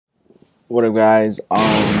What up, guys?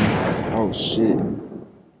 Oh shit.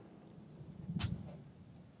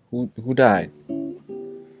 Who died?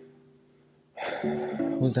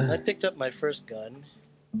 Who's I that? picked up my first gun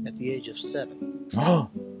at the age of 7, Oh,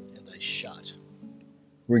 and I shot.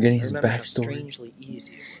 we're getting I his remember how backstory. strangely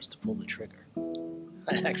easy it was to pull the trigger.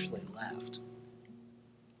 I actually laughed.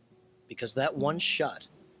 Because that one shot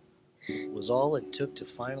was all it took to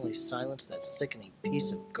finally silence that sickening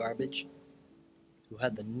piece of garbage who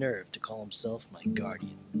had the nerve to call himself my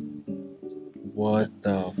guardian. What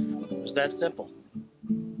the? It was that simple.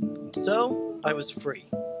 And so, I was free.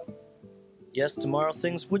 Yes, tomorrow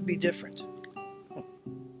things would be different.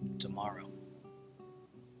 Tomorrow.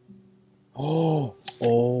 Oh.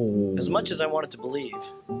 As much as I wanted to believe,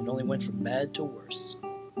 it only went from bad to worse.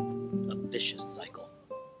 A vicious cycle.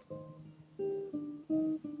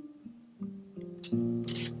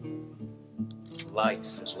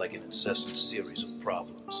 Life is like an incessant series of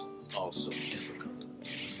problems, also difficult,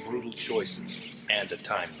 with brutal choices and a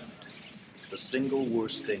time limit. The single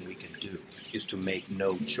worst thing we can do is to make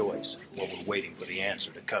no choice while we're waiting for the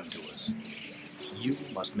answer to come to us. You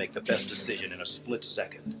must make the best decision in a split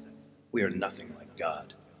second. We are nothing like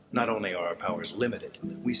God. Not only are our powers limited,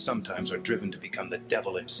 we sometimes are driven to become the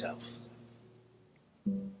devil himself.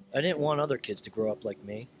 I didn't want other kids to grow up like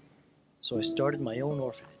me, so I started my own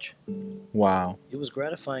orphanage. Wow. It was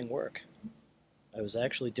gratifying work. I was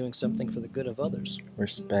actually doing something for the good of others.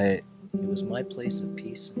 Respect. It was my place of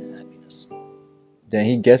peace and happiness. Then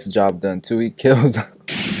he gets the job done too. He kills them.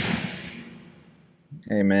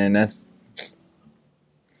 Hey man, that's.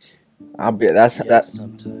 That's Yet that.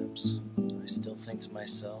 sometimes I still think to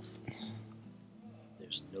myself,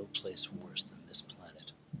 there's no place worse than this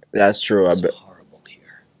planet. That's true. I It's bet. horrible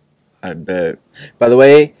here. I bet. By the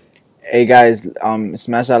way, hey guys,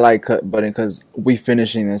 smash that like button because we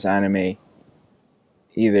finishing this anime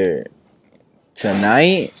either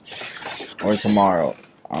tonight or tomorrow.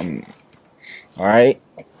 All right.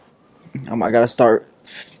 I gotta start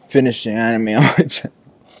finishing anime on my channel.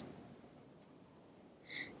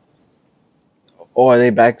 Oh, are they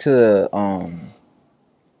back to the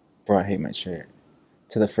Bro, I hate my shirt.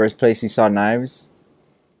 To the first place he saw knives.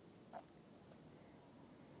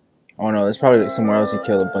 Oh no, there's probably somewhere else he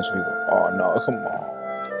killed a bunch of people. Oh no, come on.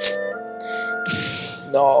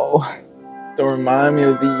 No. Don't remind me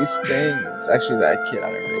of these things. Actually, that kid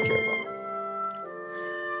I don't really care about.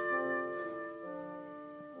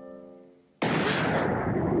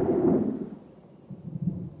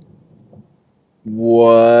 What?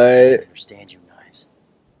 I don't understand you, Knives.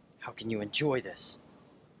 How can you enjoy this?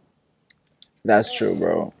 That's true,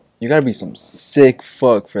 bro. You gotta be some sick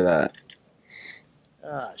fuck for that.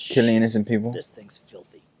 Ah, Killing shit. innocent people. This thing's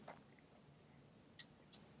filthy.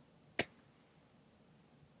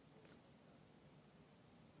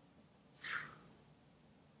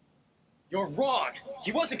 You're wrong!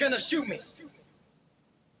 He wasn't gonna shoot me!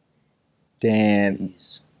 Damn.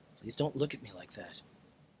 Please don't look at me like that.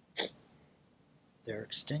 There are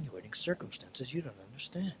extenuating circumstances you don't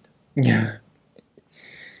understand. Yeah.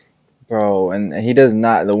 Bro, and he does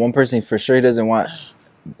not. The one person for sure he doesn't want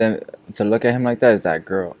them to look at him like that is that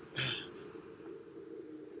girl.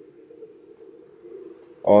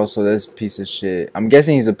 Also, this piece of shit. I'm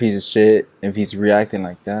guessing he's a piece of shit if he's reacting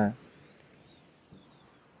like that.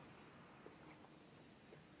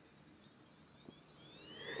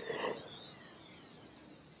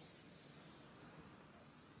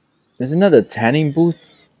 There's another tanning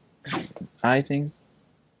booth. I think.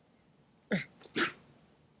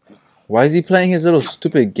 Why is he playing his little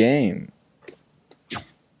stupid game?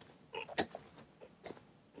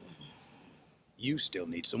 You still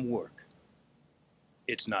need some work.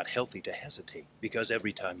 It's not healthy to hesitate, because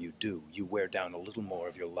every time you do, you wear down a little more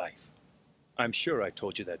of your life. I'm sure I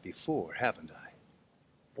told you that before, haven't I?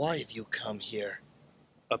 Why have you come here?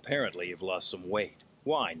 Apparently you've lost some weight.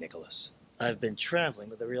 Why, Nicholas? I've been traveling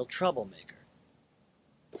with a real troublemaker.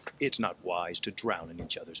 It's not wise to drown in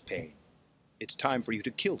each other's pain. It's time for you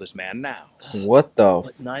to kill this man now. What the?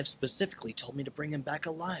 But Knives specifically told me to bring him back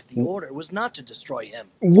alive. The order was not to destroy him.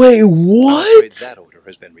 Wait, I'm what? afraid that order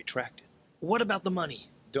has been retracted. What about the money?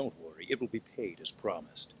 Don't worry, it will be paid as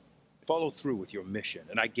promised. Follow through with your mission,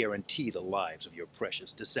 and I guarantee the lives of your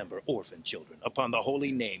precious December orphan children upon the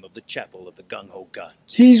holy name of the Chapel of the Gung-Ho Guns.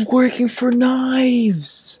 He's working for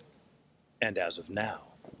Knives. And as of now,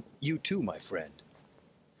 you too, my friend,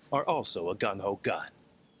 are also a Gung-Ho Gun.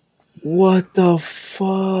 What the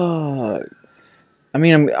fuck? I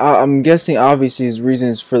mean, I'm guessing obviously his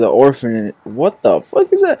reasons for the orphan. What the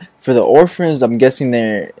fuck is that? For the orphans, I'm guessing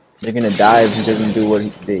they're gonna die if he doesn't do what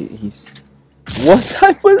he's What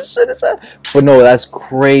type of shit is that? But no, that's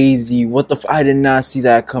crazy. What the I did not see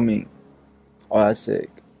that coming. Oh, that's sick.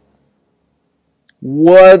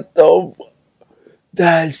 What the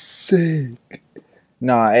That's sick.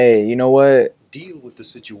 Nah, hey, you know what? Deal with the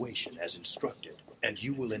situation as instructed, and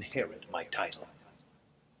you will inherit my title.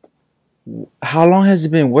 How long has it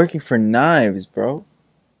been working for Knives, bro?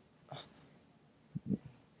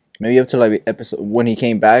 Maybe up to like episode when he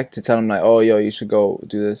came back to tell him like, oh, yo, you should go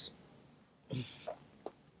do this.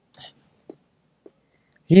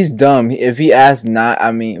 He's dumb. If he asked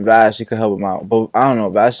Vash, he could help him out. But I don't know.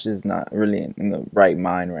 Vash is not really in the right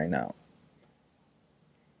mind right now.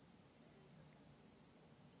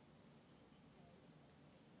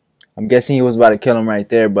 I'm guessing he was about to kill him right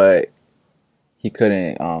there, but he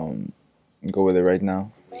couldn't go with it right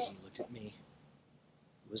now. The way he looked at me,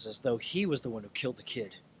 it was as though he was the one who killed the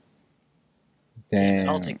kid. Damn it,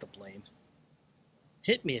 I'll take the blame.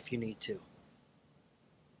 Hit me if you need to.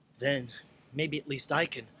 Then, maybe at least I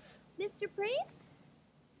can. Mr. Priest?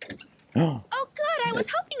 Oh, good. I was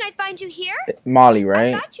hoping I'd find you here. Molly,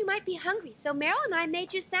 right? I thought you might be hungry, so Meryl and I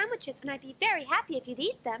made you sandwiches, and I'd be very happy if you'd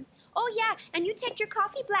eat them. Oh, yeah, and you take your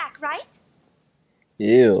coffee black, right?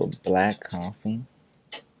 Ew, black coffee.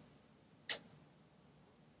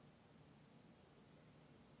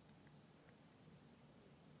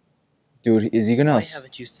 Dude, is he gonna... Why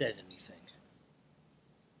haven't you said anything?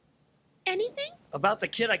 Anything? About the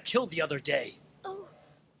kid I killed the other day. Oh.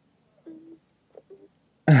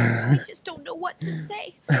 I just don't know what to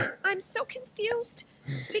say. I'm so confused.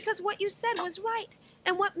 Because what you said was right,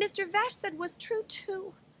 and what Mr. Vash said was true,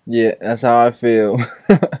 too. Yeah, that's how I feel.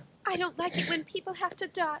 I don't like it when people have to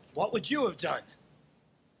die. What would you have done?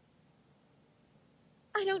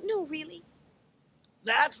 I don't know, really.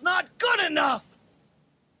 That's not good enough!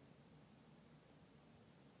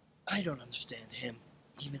 I don't understand him.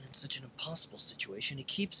 Even in such an impossible situation, he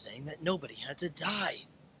keeps saying that nobody had to die.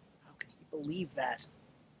 How can he believe that?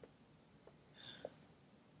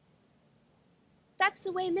 That's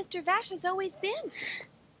the way Mr. Vash has always been.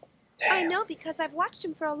 Damn. I know because I've watched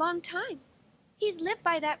him for a long time. He's lived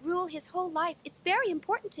by that rule his whole life. It's very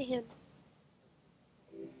important to him.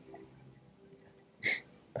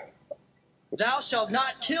 Thou shalt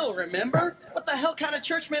not kill, remember? What the hell kind of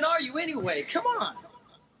churchman are you anyway? Come on.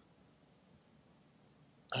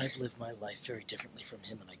 I've lived my life very differently from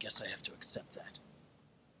him, and I guess I have to accept that.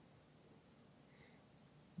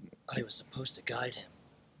 I was supposed to guide him.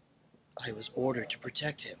 I was ordered to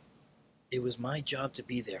protect him. It was my job to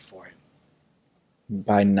be there for him.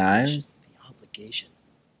 By Knives? The obligation.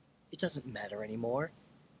 It doesn't matter anymore.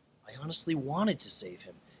 I honestly wanted to save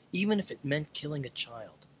him, even if it meant killing a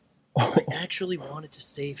child. I actually wanted to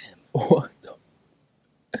save him. What the...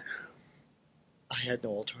 I had no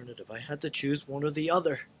alternative. I had to choose one or the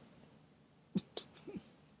other.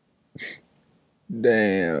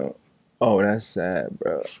 Damn. Oh, that's sad,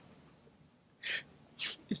 bro.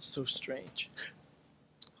 It's so strange.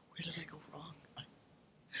 Where did I go wrong?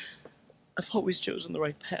 I've always chosen the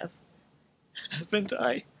right path. Haven't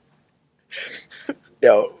I?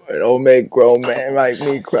 Yo, don't make grown man like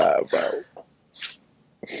me cry, bro.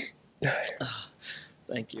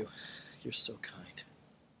 Thank you. You're so kind.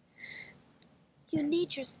 You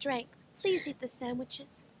need your strength. Please eat the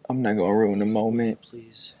sandwiches. I'm not gonna ruin the moment.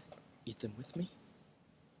 Please eat them with me.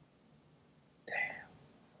 Damn.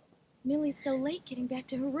 Millie's so late getting back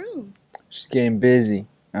to her room. She's getting busy,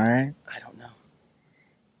 alright? I don't know.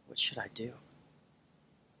 What should I do?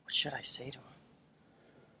 What should I say to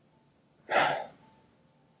him?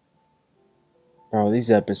 Bro,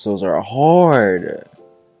 these episodes are hard.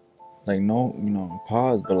 Like, no, you know,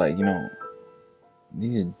 pause, but like, you know,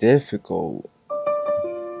 these are difficult.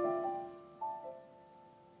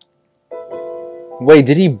 Wait,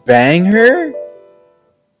 did he bang her?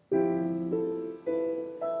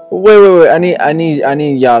 Wait. I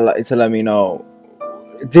need y'all to let me know.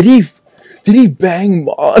 Did he bang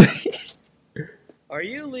Molly? Are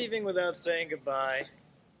you leaving without saying goodbye?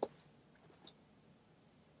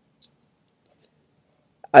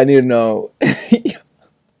 I need to know.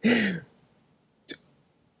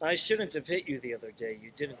 I shouldn't have hit you the other day.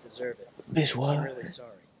 You didn't deserve it. Bitch, what? I'm really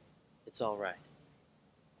sorry. It's all right.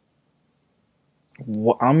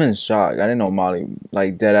 What? I'm in shock. I didn't know Molly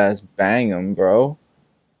like dead ass bang him, bro.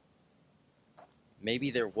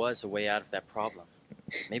 Maybe there was a way out of that problem.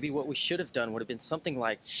 Maybe what we should have done would have been something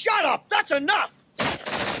like... Shut up! That's enough!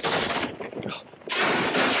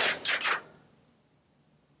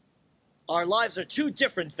 Our lives are too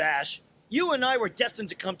different, Vash. You and I were destined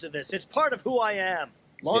to come to this. It's part of who I am.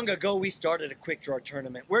 Long ago, we started a quick draw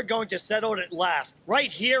tournament. We're going to settle it at last,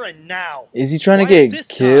 right here and now. Is he trying to Why get this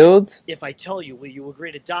time? killed? If I tell you, will you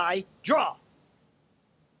agree to die? Draw!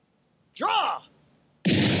 Draw!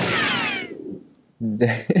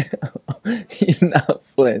 He's not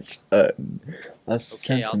flinch.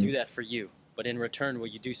 Okay, I'll do that for you. But in return, will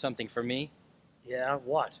you do something for me? Yeah,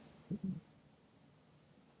 what?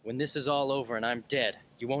 When this is all over and I'm dead,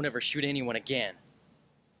 you won't ever shoot anyone again.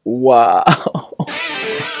 Wow.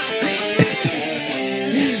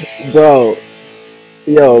 Bro.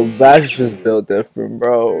 Yo, Bash just built different,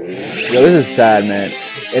 bro. Yo, this is sad, man.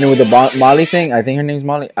 And with the Molly thing, I think her name's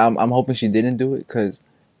Molly. I'm hoping she didn't do it, because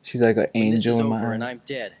she's like an angel in my over eye. and I'm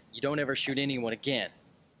dead, you don't ever shoot anyone again.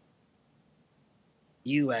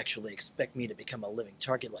 You actually expect me to become a living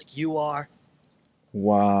target like you are?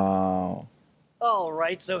 Wow.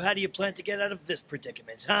 Alright, so how do you plan to get out of this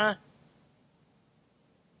predicament, huh?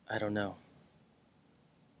 I don't know.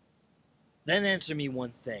 Then answer me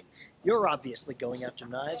one thing. You're obviously going after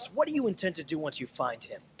Knives. What do you intend to do once you find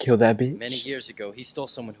him? Kill that bitch? Many years ago, he stole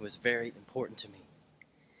someone who was very important to me.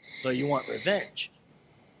 So you want revenge?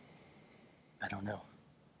 I don't know.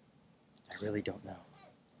 I really don't know.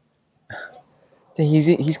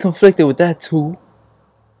 He's conflicted with that too.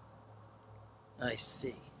 I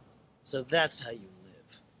see. So that's how you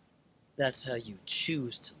live. That's how you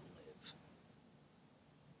choose to live.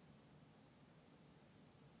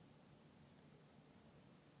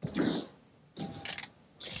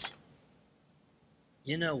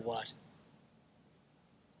 You know what?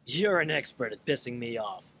 You're an expert at pissing me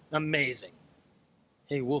off. Amazing.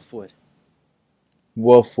 Hey, Wolfwood.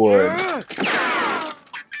 Wolfwood.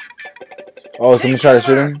 Oh, someone tried to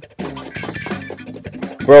shoot him?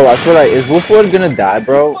 Bro, I feel like, is Wolfwood gonna die,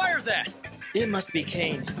 bro? Fire that! It must be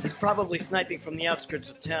Kane. He's probably sniping from the outskirts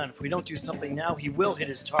of town. If we don't do something now, he will hit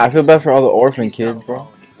his target. I feel bad for all the orphan kids, bro.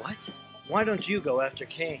 What? Why don't you go after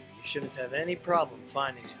Kane? You shouldn't have any problem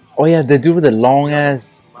finding him. Oh yeah, the dude with the long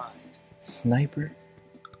ass sniper.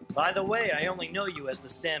 By the way, I only know you as the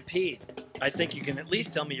Stampede. I think you can at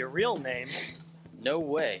least tell me your real name. No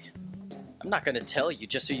way. I'm not gonna tell you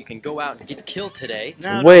just so you can go out and get killed today.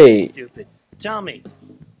 Now, wait. don't be stupid. Tell me.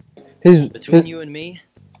 Between you and me,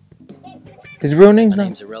 his real name's my not.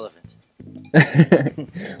 name's irrelevant.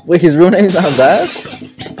 Wait, his real name's not Bash?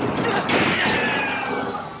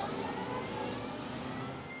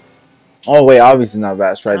 Oh wait, obviously not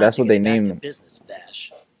Bash, right? That's what they named him. Business,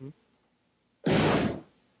 Bash.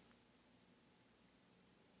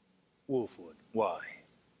 Wolfwood, why?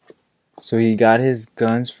 So he got his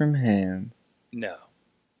guns from him. No,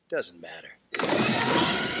 doesn't matter.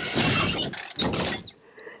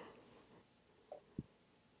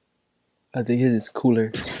 I think his is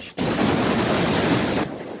cooler.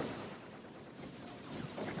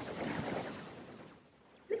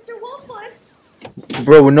 Mr. Wolfwood!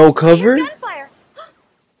 Bro, with no cover? Gunfire!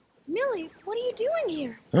 Millie, what are you doing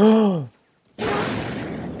here?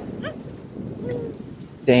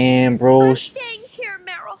 Damn, bro. I'm staying here,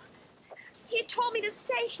 Meryl. He told me to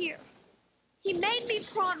stay here. He made me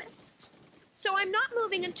promise. So I'm not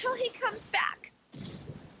moving until he comes back.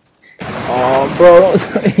 Oh, bro,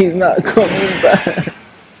 he's not coming back.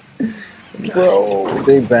 Bro,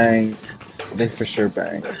 they banged. They for sure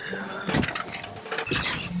banged.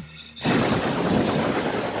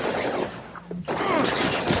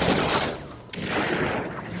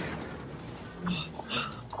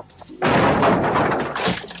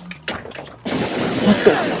 What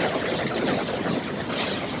the?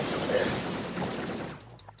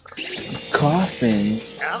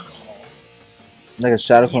 Coffins. Alcohol? Like a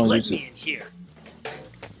shadow You clone let used me in here.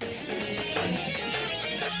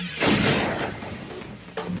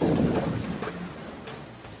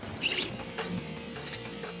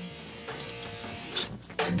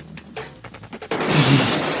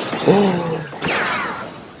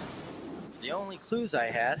 The only clues I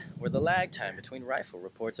had were the lag time between rifle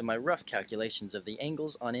reports and my rough calculations of the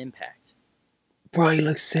angles on impact. Bro, he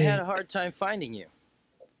looks I sick. had a hard time finding you.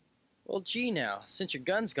 Well, gee now, since your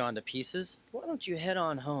gun's gone to pieces, why don't you head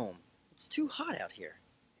on home? It's too hot out here.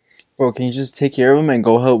 Bro, can you just take care of him and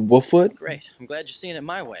go help Wolfwood? Great, I'm glad you're seeing it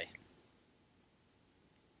my way.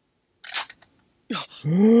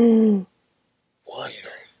 What the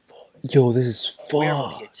fuck? Yo, this is Where will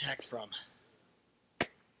he fucked. attack from?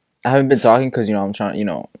 I haven't been talking because, I'm trying,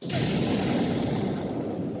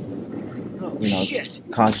 Oh, shit!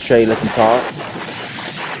 concentrate, let them talk.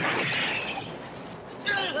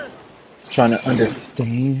 Trying to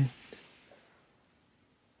understand.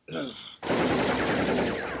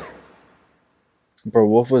 Bro,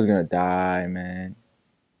 Wolfwood's gonna die, man.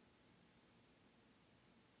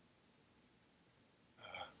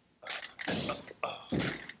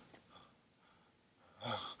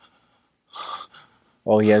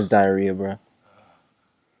 Oh, he has diarrhea, bro.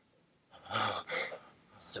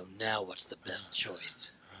 So now what's the best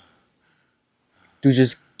choice? Dude,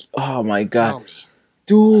 just... Oh, my Tell God. me.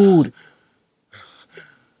 Dude!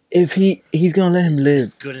 If he's gonna let him Is live.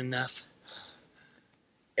 this good enough?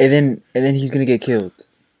 And then he's gonna get killed.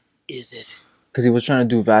 Is it? Because he was trying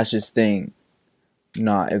to do Vash's thing.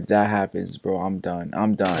 Nah, if that happens, bro, I'm done.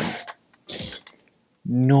 I'm done.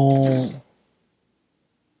 No.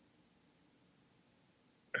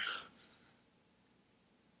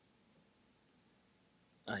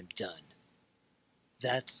 I'm done.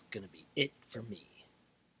 That's gonna be it for me.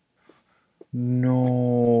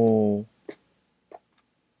 No.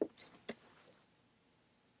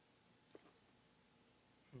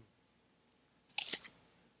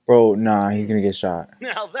 Bro, nah, he's gonna get shot.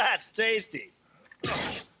 Now that's tasty.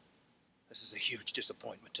 This is a huge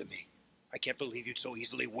disappointment to me. I can't believe you'd so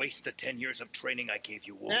easily waste the 10 years of training I gave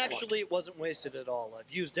you, Wolf. Actually, it wasn't wasted at all. I've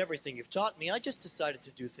used everything you've taught me. I just decided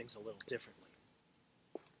to do things a little differently.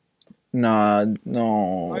 Nah,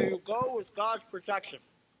 no. There you go with God's protection.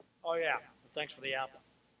 Oh yeah, thanks for the apple.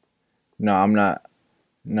 No, I'm not.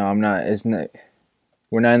 No, I'm not. It's not.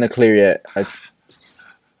 We're not in the clear yet.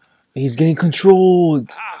 He's getting controlled.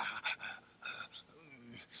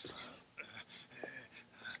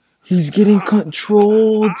 He's getting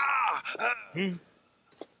controlled.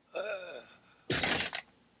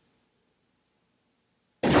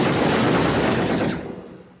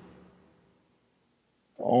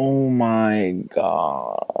 Oh my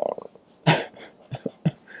God.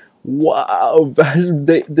 Wow, Vash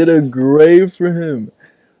did a grave for him.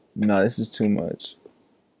 Nah, this is too much.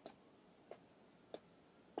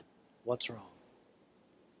 What's wrong?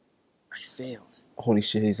 I failed. Holy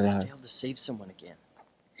shit, he's I alive. failed to save someone again.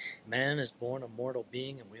 Man is born a mortal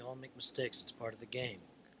being, and we all make mistakes. It's part of the game.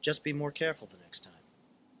 Just be more careful the next time.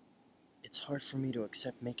 It's hard for me to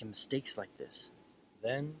accept making mistakes like this.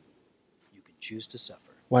 Then you can choose to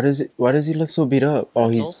suffer. Why does he look so beat up? Oh,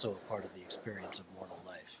 That's he's also a part of the experience of mortal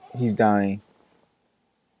life. he's dying.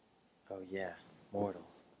 Oh yeah, mortal.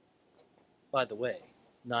 By the way,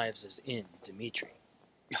 Knives is in Dimitri.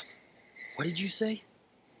 What did you say?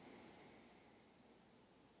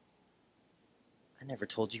 I never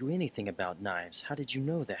told you anything about knives. How did you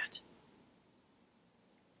know that?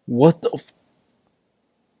 What the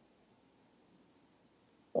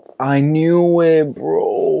I knew it,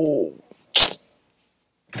 bro.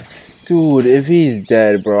 Dude, if he's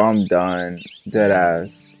dead, bro, I'm done. Dead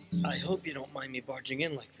ass. I hope you don't mind me barging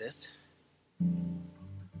in like this.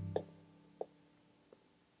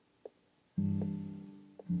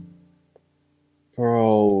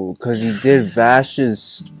 Bro, cause he did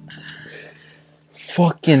Vash's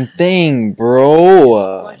fucking thing,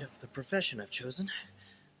 bro. In spite of the profession I've chosen,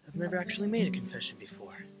 I've never actually made a confession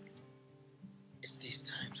before. It's these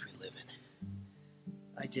times we live in.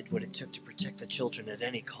 I did what it took to protect the children at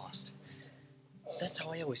any cost. That's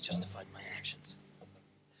how I always justified my actions.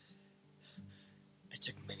 I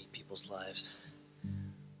took many people's lives.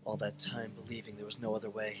 All that time believing there was no other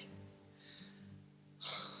way.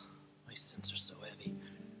 My sins are so heavy.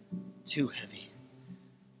 Too heavy.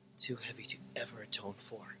 Too heavy to ever atone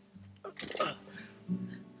for. And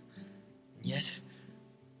yet,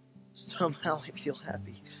 somehow I feel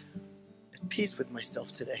happy. At peace with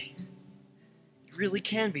myself today. It really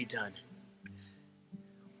can be done.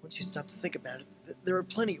 Once you stop to think about it, there are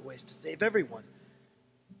plenty of ways to save everyone.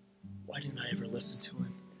 Why didn't I ever listen to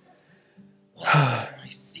him? Why didn't I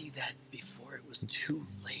see that before it was too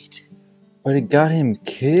late? But it got him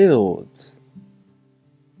killed.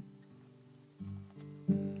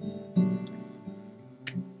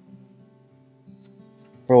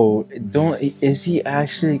 Bro, is he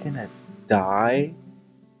actually gonna die?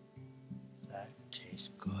 That tastes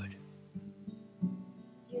good.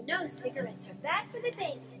 You know cigarettes are bad for the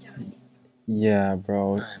baby, darling. Yeah,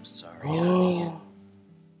 bro. I'm sorry, honey.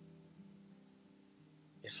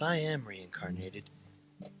 If I am reincarnated,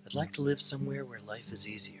 I'd like to live somewhere where life is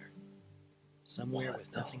easier. Somewhere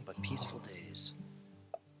with nothing but peaceful days.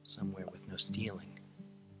 Somewhere with no stealing,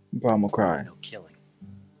 Bro, I'm gonna cry. no killing.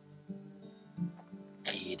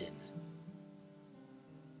 Eden.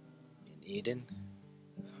 In Eden,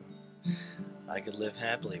 I could live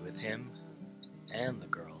happily with him and the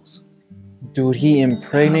girls. Dude, he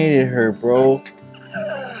impregnated her, bro.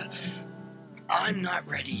 I'm not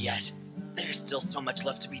ready yet. There's still so much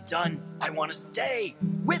left to be done. I want to stay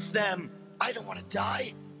with them. I don't want to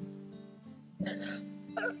die.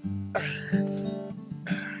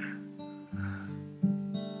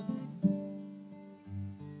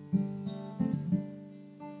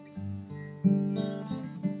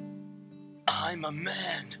 I'm a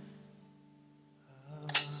man.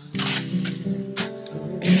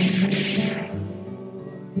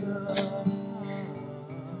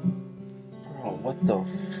 Bro, what the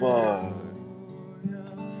fuck?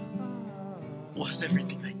 Was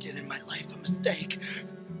everything I did in my life a mistake?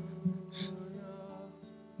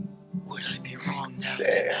 Would I be wrong now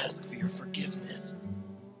to ask for your forgiveness?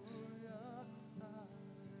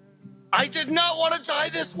 I did not want to die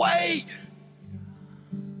this way!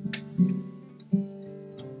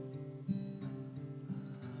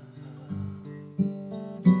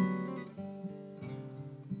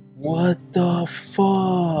 What the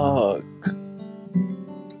fuck?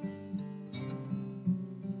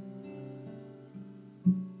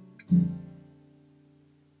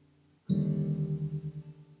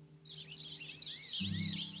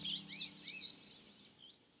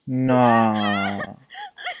 Nah.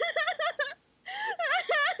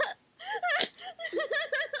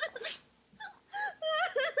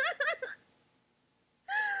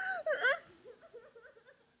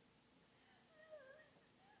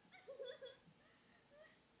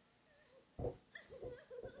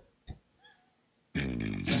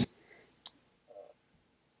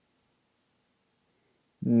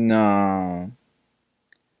 Nah.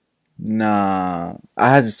 Nah. I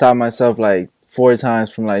had to stop myself like 4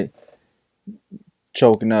 times from like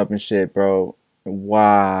choking up and shit, bro.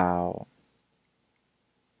 Wow.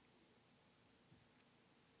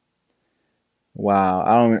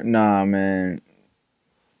 Wow. Nah, man.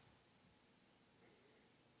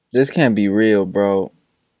 This can't be real, bro.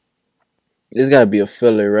 This gotta be a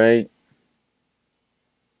filler, right?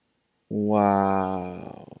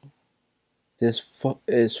 Wow. This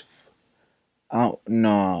I don't,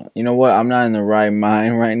 no. You know what? I'm not in the right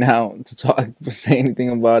mind right now to talk to say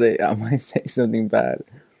anything about it. I might say something bad.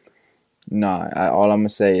 Nah, all I'm gonna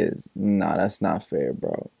say is, nah, that's not fair,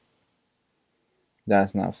 bro.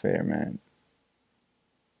 That's not fair, man.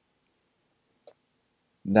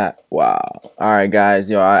 Wow. All right, guys,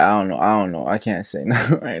 yo, I don't know. I can't say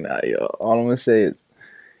nothing right now, yo. All I'm gonna say is,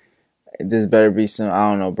 this better be some, I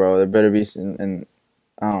don't know, bro. There better be some, and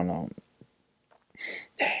I don't know.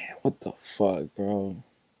 Damn, what the fuck, bro?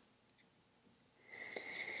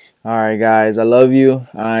 All right, guys, I love you. All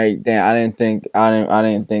right, damn, I didn't think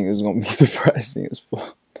it was gonna be depressing as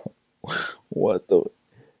fuck. What the,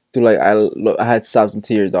 dude? Like I had to stop some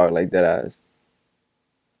tears, dog. Like that ass.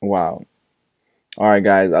 Wow. All right,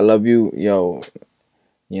 guys, I love you, yo.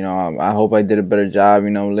 You know, I hope I did a better job,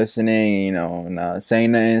 you know, listening, you know, and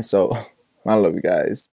saying nothing. So I love you guys.